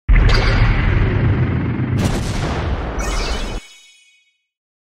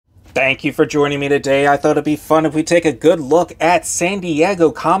Thank you for joining me today. I thought it'd be fun if we take a good look at San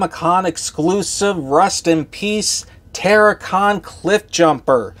Diego Comic-Con exclusive Rust and Peace Terrorcon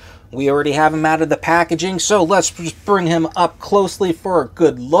Cliffjumper. We already have him out of the packaging, so let's just bring him up closely for a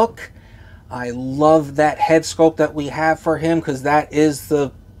good look. I love that head sculpt that we have for him, because that is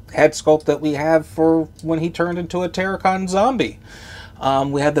the head sculpt that we have for when he turned into a Terrorcon zombie.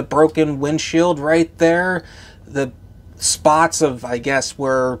 We have the broken windshield right there. The spots of, I guess,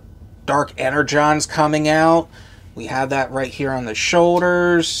 where Dark Energon's coming out. We have that right here on the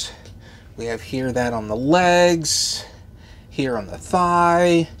shoulders. We have here that on the legs. Here on the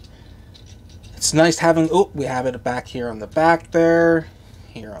thigh. It's nice having, oh, we have it back here on the back there.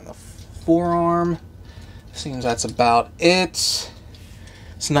 Here on the forearm. Seems that's about it.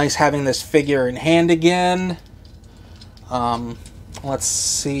 It's nice having this figure in hand again. Let's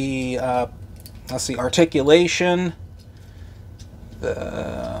see articulation.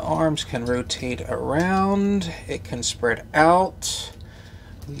 The arms can rotate around. It can spread out.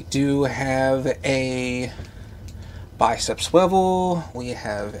 We do have a bicep swivel. We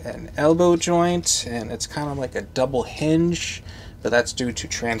have an elbow joint, and it's kind of like a double hinge, but that's due to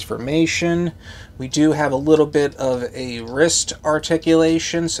transformation. We do have a little bit of a wrist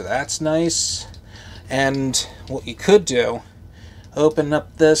articulation, so that's nice. And what you could do, open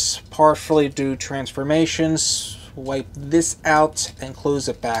up this, partially do transformations, wipe this out and close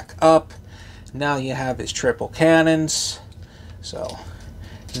it back up. Now you have his triple cannons, so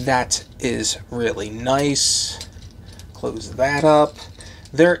that is really nice. Close that up.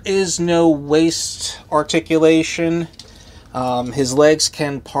 There is no waist articulation. His legs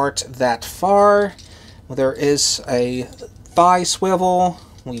can part that far. There is a thigh swivel.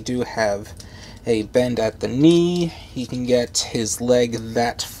 We do have a bend at the knee. He can get his leg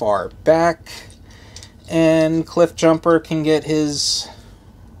that far back. And Cliffjumper can get his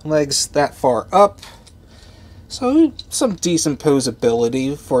legs that far up. So some decent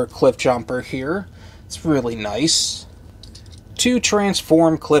posability for Cliffjumper here. It's really nice. To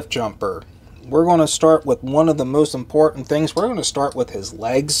transform Cliffjumper, we're going to start with one of the most important things. We're going to start with his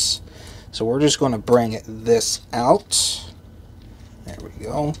legs. So we're just going to bring this out. There we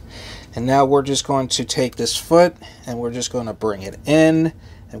go. And now we're just going to take this foot and we're just going to bring it in.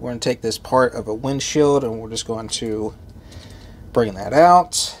 And we're going to take this part of a windshield and we're just going to bring that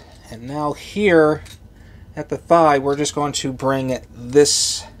out. And now here at the thigh, we're just going to bring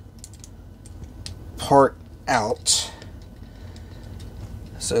this part out.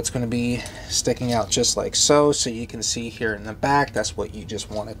 So it's going to be sticking out just like so. So you can see here in the back, that's what you just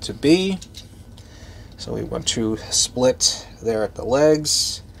want it to be. So we want to split there at the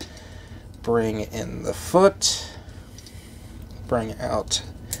legs. Bring in the foot. Bring out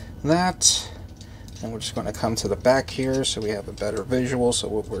that, and we're just going to come to the back here so we have a better visual. So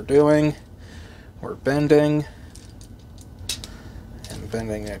what we're doing, we're bending and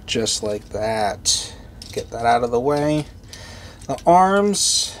bending it just like that. Get that out of the way. The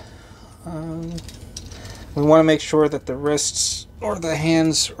arms, we want to make sure that the wrists or the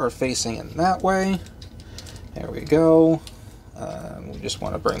hands are facing in that way. There we go. We just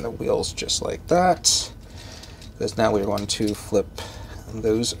want to bring the wheels just like that, because now we're going to flip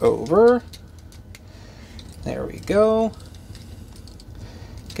those over. There we go.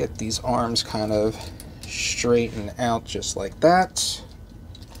 Get these arms kind of straightened out just like that.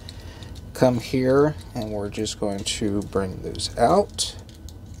 Come here and we're just going to bring those out.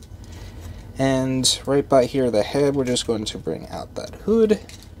 And right by here, the head, we're just going to bring out that hood.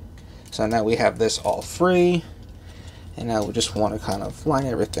 So now we have this all free. And now we just want to kind of line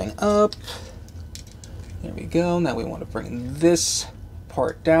everything up. There we go. Now we want to bring this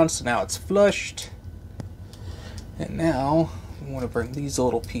part down, so now it's flushed. And now we want to bring these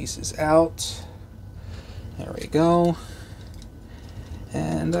little pieces out. There we go.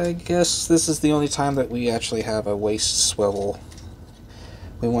 And I guess this is the only time that we actually have a waist swivel.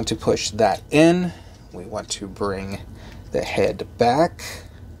 We want to push that in. We want to bring the head back.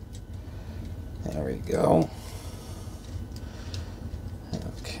 There we go.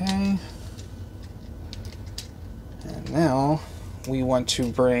 Okay. And now we want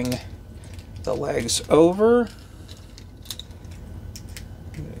to bring the legs over.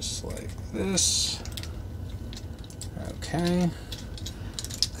 Just like this. Okay.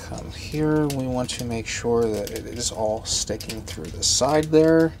 Come here. We want to make sure that it is all sticking through the side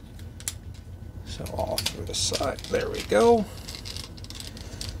there. So all through the side. There we go.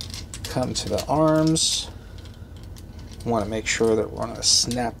 Come to the arms. Want to make sure that we're going to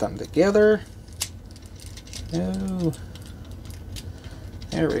snap them together. Oh,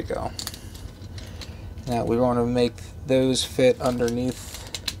 there we go. Now we want to make those fit underneath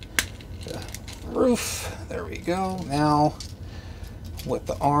the roof. There we go. Now, with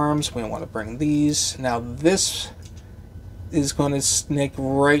the arms, we want to bring these. Now, this is going to snake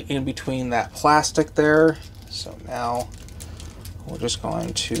right in between that plastic there. So now, we're just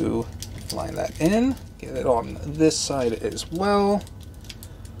going to line that in. Get it on this side as well.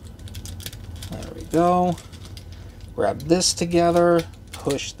 There we go. Grab this together,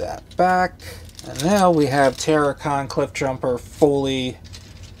 push that back, and now we have Terrorcon Cliffjumper fully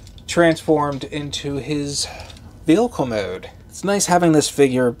transformed into his vehicle mode. It's nice having this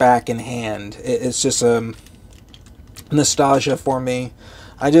figure back in hand. It's just nostalgia for me.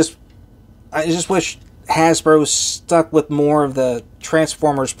 I just wish Hasbro stuck with more of the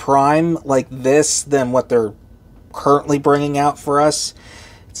Transformers Prime like this than what they're currently bringing out for us.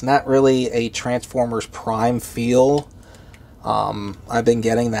 It's not really a Transformers Prime feel. I've been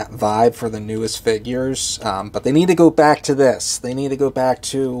getting that vibe for the newest figures, but they need to go back to this. They need to go back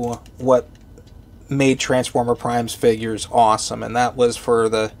to what made Transformer Prime's figures awesome, and that was for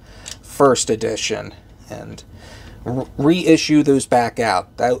the first edition, and reissue those back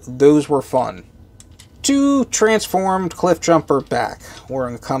out. Those were fun. To transformed Cliffjumper back, we're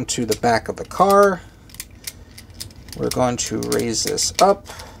going to come to the back of the car. We're going to raise this up.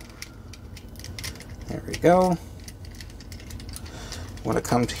 There we go. Want to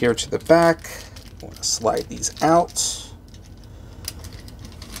come here to the back. Want to slide these out.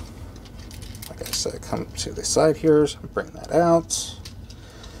 Like I said, come to the side here. So bring that out.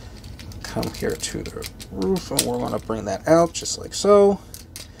 Come here to the roof, and we're going to bring that out just like so,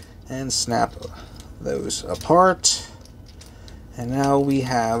 and snap those apart. And now we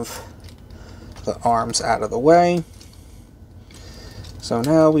have the arms out of the way. So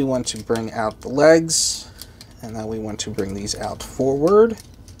now we want to bring out the legs, and now we want to bring these out forward.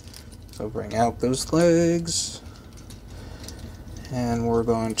 So bring out those legs, and we're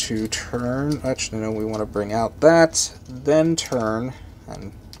going to turn. Actually, no, we want to bring out that, then turn,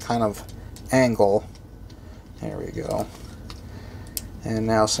 and kind of angle. There we go. And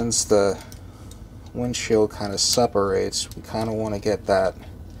now, since the windshield kind of separates, we kind of want to get that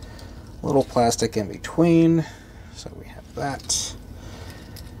little plastic in between. So we have that.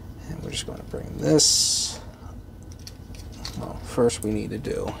 And we're just going to bring this. Well, first we need to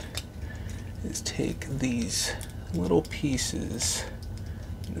do is take these little pieces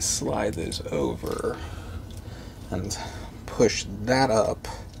and slide those over and push that up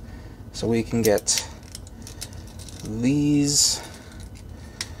so we can get these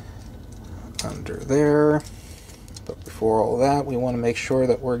under there. But before all that, we want to make sure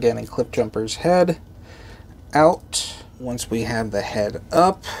that we're getting Cliffjumper's head out. Once we have the head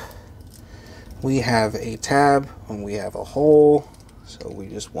up, we have a tab and we have a hole, so we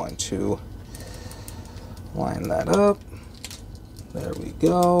just want to line that up. There we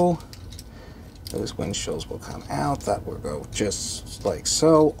go. Those windshields will come out. That will go just like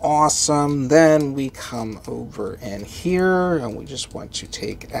so. Awesome. Then we come over in here and we just want to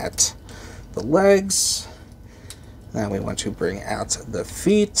take at the legs. Now we want to bring out the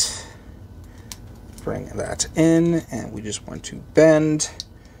feet. Bring that in, and we just want to bend,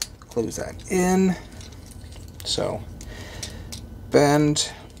 close that in. So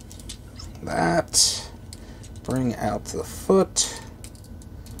bend that, bring out the foot,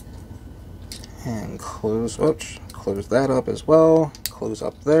 and close, oops, close that up as well. Close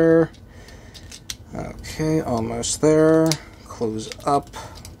up there. Okay, almost there. Close up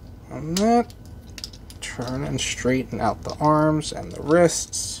on that. Turn and straighten out the arms and the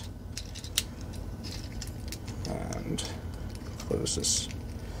wrists. And close this.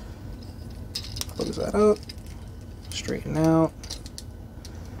 Close that up. Straighten out.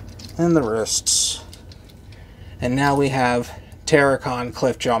 And the wrists. And now we have Terrorcon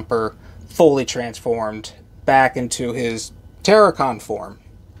Cliffjumper fully transformed back into his Terrorcon form.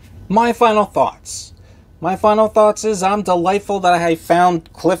 My final thoughts. My final thoughts is I'm delightful that I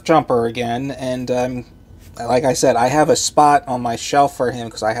found Cliffjumper again, and like I said, I have a spot on my shelf for him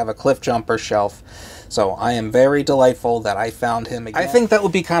because I have a Cliffjumper shelf. So I am very delightful that I found him again. I think that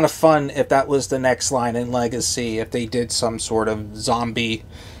would be kind of fun if that was the next line in Legacy, if they did some sort of zombie,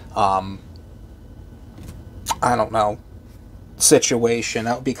 I don't know, situation.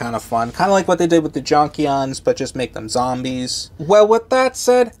 That would be kind of fun. Kind of like what they did with the Junkions, but just make them zombies. Well, with that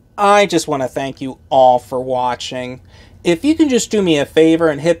said, I just want to thank you all for watching. If you can just do me a favor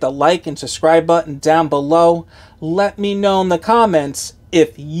and hit the like and subscribe button down below, let me know in the comments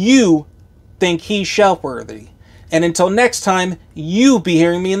if you think he's shelf worthy. And until next time, you'll be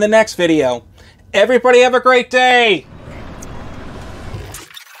hearing me in the next video. Everybody have a great day!